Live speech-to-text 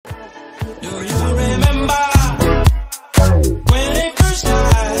Do you remember when it first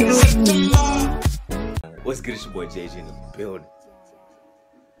started? What's good? It's your boy JG in the building.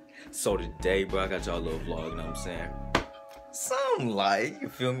 So today, bro, I got y'all a little vlog, you know what I'm saying? Something like, you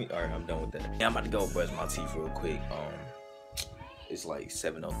feel me? Alright, I'm done with that. Yeah, I'm about to go brush my teeth real quick. It's like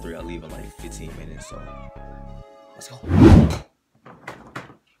 7:03. I leave in like 15 minutes, so let's go.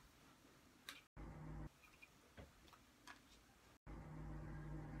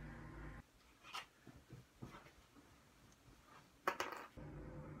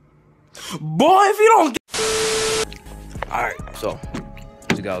 Boy, if you don't get... Alright, so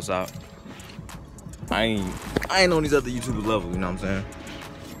just got outside. I ain't on these other YouTubers level, you know what I'm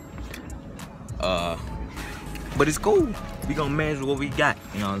saying? But it's cool. We gonna manage what we got,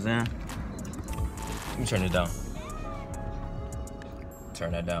 you know what I'm saying? Let me turn it down.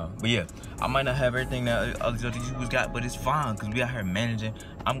 Turn that down. But yeah, I might not have everything that other YouTubers got, but it's fine because we out here managing.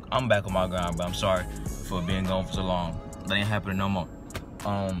 I'm back on my grind, but I'm sorry for being gone for so long. That ain't happening no more.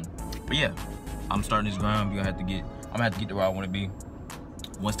 But yeah, I'm starting this grind. I'm gonna have to get to where I want to be,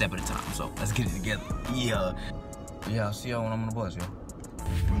 one step at a time. So let's get it together. Yeah. Yeah, I'll see y'all when I'm on the bus, yo.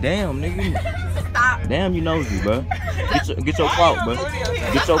 Damn, nigga. Stop. Damn, you nosy, bro. Get your clout, bro.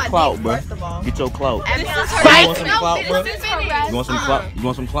 Get your clout, bro. Get your clout. You want some clout, bro? You want some clout? You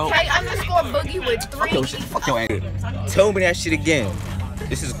want some clout? K_Boogie with 3. Fuck your shit. Fuck your ass. Tell me that shit again.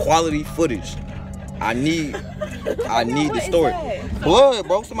 This is quality footage. I need the story. Blood,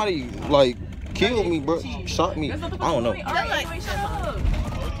 bro. Somebody like killed me, bro. Shot me. I don't know.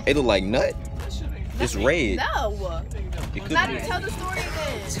 It look like nut. It's red. No. It could Not be. tell the story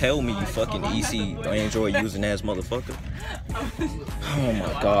again. Tell me, you fucking EC Android using ass motherfucker. Oh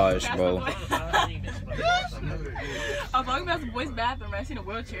my gosh, bro. I was walking past the boys' bathroom. I seen a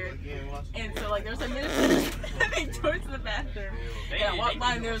wheelchair, and so like there was a minute heading towards the bathroom, and I walked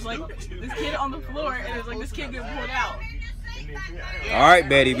by and there was like this kid on the floor, and there was like this kid getting pulled out. All right,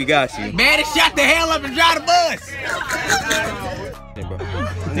 Betty, we got you. Betty, shut the hell up and drive the bus. Hey, bro.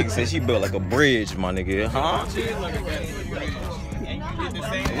 Nigga said she built like a bridge, my nigga. Huh?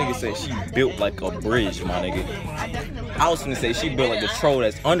 Nigga said she built like a bridge, my nigga. I was gonna say she built like the troll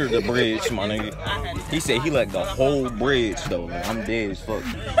that's under the bridge, my nigga. He said he like the whole bridge though. Man. I'm dead as fuck.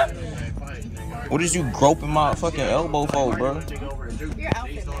 What is you groping my fucking elbow for, bro? Your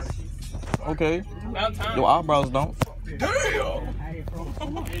outfit. Okay. Your eyebrows don't. Damn.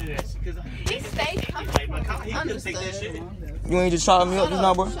 He stayed understood. You ain't just trying me up just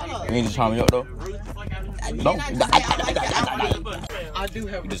now, bro? You ain't just trying me up though? No.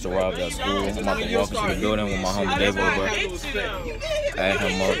 We just arrived at school. I'm about to walk into the building with my homie Davo, bro. Add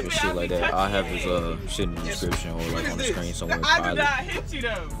him up and shit like that. I have his shit in the description or like on the screen somewhere. I did not hit you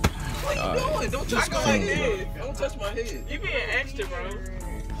though. What you doing? Don't touch my head. Don't touch my head. You being extra, bro.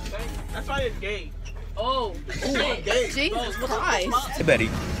 That's why it's gay. Oh, Jesus Christ. Hey, Betty.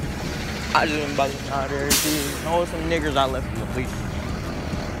 I just been about to try to know some niggers I left in the fleet.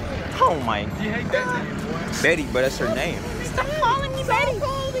 Oh my. You hate that name, boy. Betty, but that's her name. Stop calling me Betty.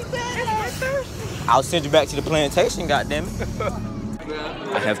 I'll send you back to the plantation, goddammit.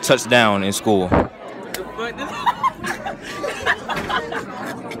 I have touched down in school. Boy,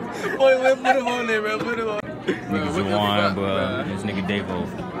 put him on there, bro. Put him on. Niggas Juwan, bro. This nigga Davo.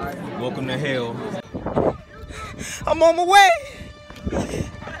 Welcome to hell. I'm on my way.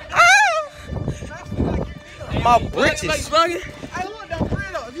 Ah! My britches.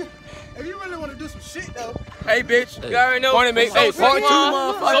 If you really want to do some shit though. Hey, bitch. You already know. Hey, part 2,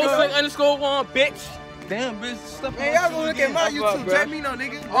 motherfucker. _1, bitch. Damn, bitch. Stuff. Man, y'all gonna look at my YouTube. Check me, no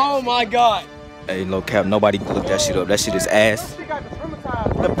nigga. Oh my God. Hey, no cap. Nobody look that shit up. That shit is ass.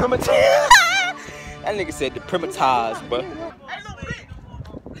 The primatized. That nigga said the primatized, bro.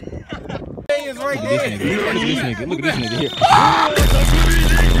 Look at this nigga. Look at this nigga here.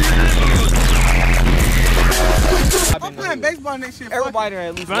 I'm playing baseball next year. Everybody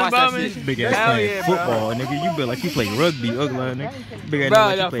at least watch that shit. Big ass playing football, nigga. You feel like you play rugby, ugly nigga. Big ass Bro,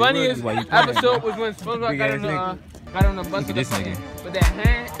 nigga, the funniest episode was when SpongeBob got on the bus with this nigga. With that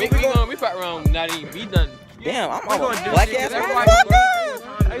hand. We fight around, not even be done. Damn, I'm a black ass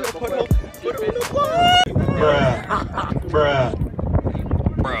motherfucker. Bruh.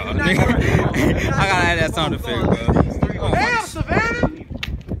 I gotta add that sound effect, bro. Damn, Savannah.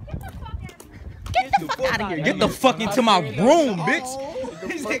 Out of here. Get the fuck into my room, bitch.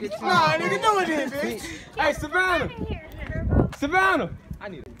 Nah, nigga, no it is, bitch. Hey, Savannah.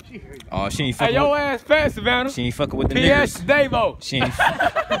 Oh, she ain't fucking. Hey, your ass fat, Savannah. She ain't fucking with the P.S. niggas. Davo.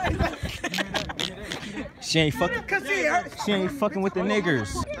 She ain't fucking with the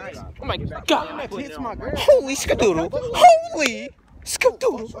niggers. Oh my God. Holy skadoodle. Holy.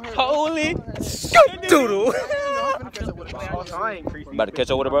 Scoot-doodle. Holy scoot-doodle. About to catch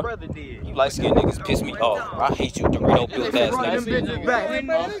up with her, bro? You light skinned niggas piss me off. I hate you, Dorito built ass niggas.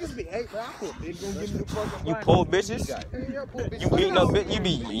 You pull bitches? You beating up bitches? You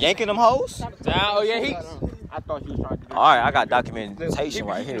be yanking them hoes? Oh yeah, he. I thought he was trying to do Alright, I got documentation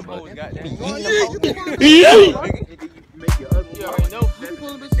right here, but you be eating them hoes? You already know.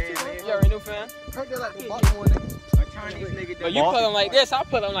 You already know, fam. But you put him like this, I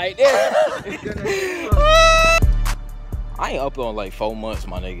put him like this. I ain't up on like 4 months,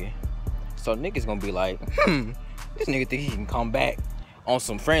 my nigga. So niggas gonna be like, this nigga think he can come back on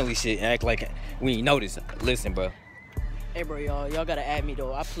some friendly shit and act like we ain't noticed. Listen, bro. Hey, bro, y'all gotta add me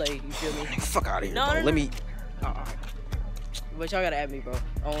though. I play, you feel me? Fuck out of here, No, bro. no, no. Let me. But y'all gotta add me, bro.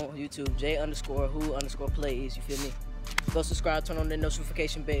 On YouTube, J_who_plays, you feel me? Go subscribe, turn on the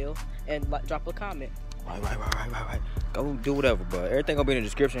notification bell, and drop a comment. Right. Go do whatever, bro. Everything gonna be in the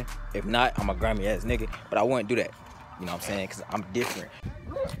description. If not, I'm a grimy ass nigga. But I wouldn't do that. You know what I'm saying? Cause I'm different.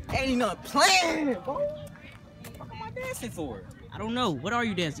 Ain't nothing playing, bro. What am I dancing for? I don't know. What are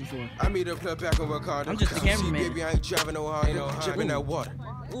you dancing for? I meet up back on Ricardo. I'm just the cameraman. Baby, I ain't driving no hard. Dripping that water.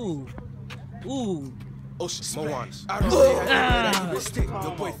 Ooh. Ocean Moana. I don't say how you stick.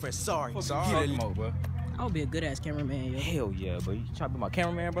 Your boyfriend, sorry. Bro. I would be a good ass cameraman, yo. Hell yeah, bro. You trying to be my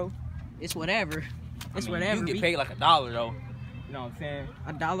cameraman, bro? It's whatever. It's I mean, whatever. You get B. paid like $1 though. You know what I'm saying?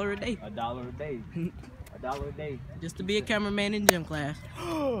 $1 a day. $1 a day. $1 a day. Just to be a cameraman in gym class.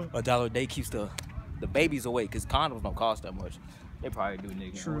 $1 a day keeps the babies away, cause condoms don't cost that much. They probably do,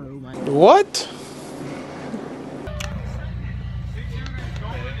 nigga. True, man. What?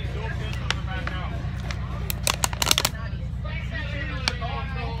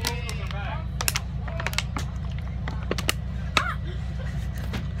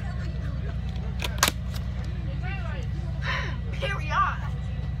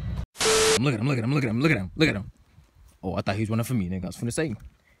 Look at him. Oh, I thought he was running for me, nigga. I was finna say, you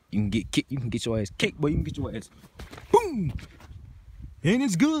can get kicked, you can get your ass kicked, boy. You can get your ass, boom, and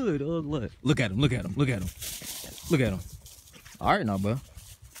it's good. Oh, look at him. All right, now, bro.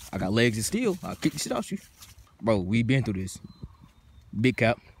 I got legs of steel. I'll kick the shit out you, bro. We been through this. Big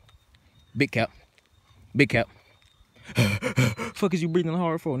cap. Fuck is you breathing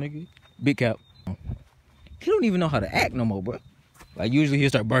hard for, nigga? Big cap. He don't even know how to act no more, bro. Like, usually he'll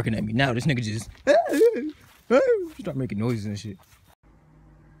start barking at me. Now this nigga just start making noises and shit.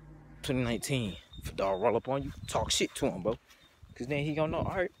 2019, if a dog roll up on you, talk shit to him, bro. Cause then he gonna know,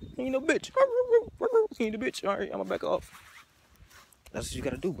 all right, he ain't no bitch. He ain't a bitch. All right, I'ma back off. That's what you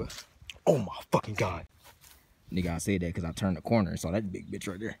gotta do, bro. Oh my fucking God. Nigga, I said that because I turned the corner and saw that big bitch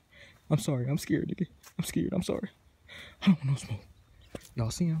right there. I'm sorry, I'm scared, nigga. I'm scared, I'm sorry. I don't want no smoke.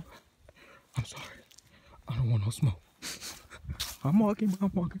 Y'all see him? I'm sorry. I don't want no smoke. I'm walking. You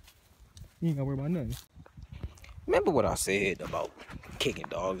ain't gotta worry about nothing. Remember what I said about kicking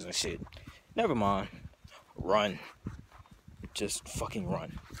dogs and shit? Never mind. Run. Just fucking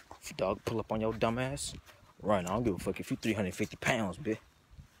run. If your dog pull up on your dumb ass, run. I don't give a fuck if you 350 pounds, bitch.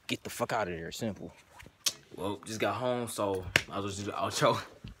 Get the fuck out of there. Simple. Well, just got home, so I was just do the outro.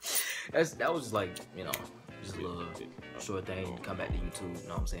 That was just like, you know, just a little short thing. Come back to YouTube, you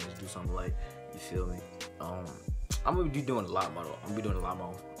know what I'm saying? Just do something like, you feel me? I'm gonna be doing a lot more though. I'm gonna be doing a lot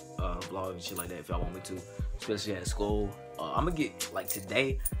more vlogs and shit like that if y'all want me to, especially at school. I'm gonna get, like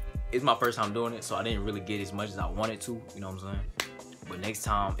today, it's my first time doing it, so I didn't really get as much as I wanted to, you know what I'm saying? But next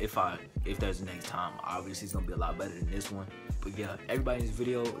time, if there's a next time, obviously it's gonna be a lot better than this one. But yeah, everybody in this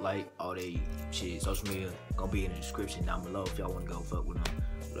video, like all they shit, social media, gonna be in the description down below if y'all wanna go fuck with them.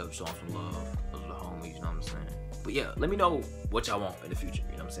 Whatever, show them some love. Those are the homies, you know what I'm saying? But yeah, let me know what y'all want in the future,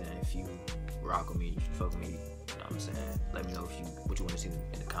 you know what I'm saying? If you rock with me, if you fuck with me, you know what I'm saying? Let me know what you want to see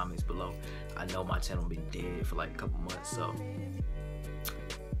in the comments below. I know my channel been dead for like a couple months, so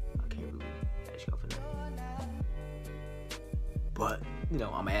I can't really ask y'all for that. But, you know,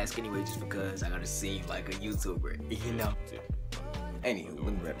 I'm gonna ask anyway just because I gotta seem like a YouTuber, you know? Anywho,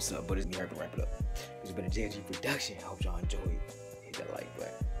 let me wrap this up, but it's me to wrap it up. It's been a JG production. I hope y'all enjoyed. Hit that like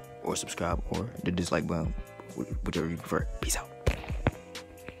button. Or subscribe or the dislike button, whichever you prefer. Peace out.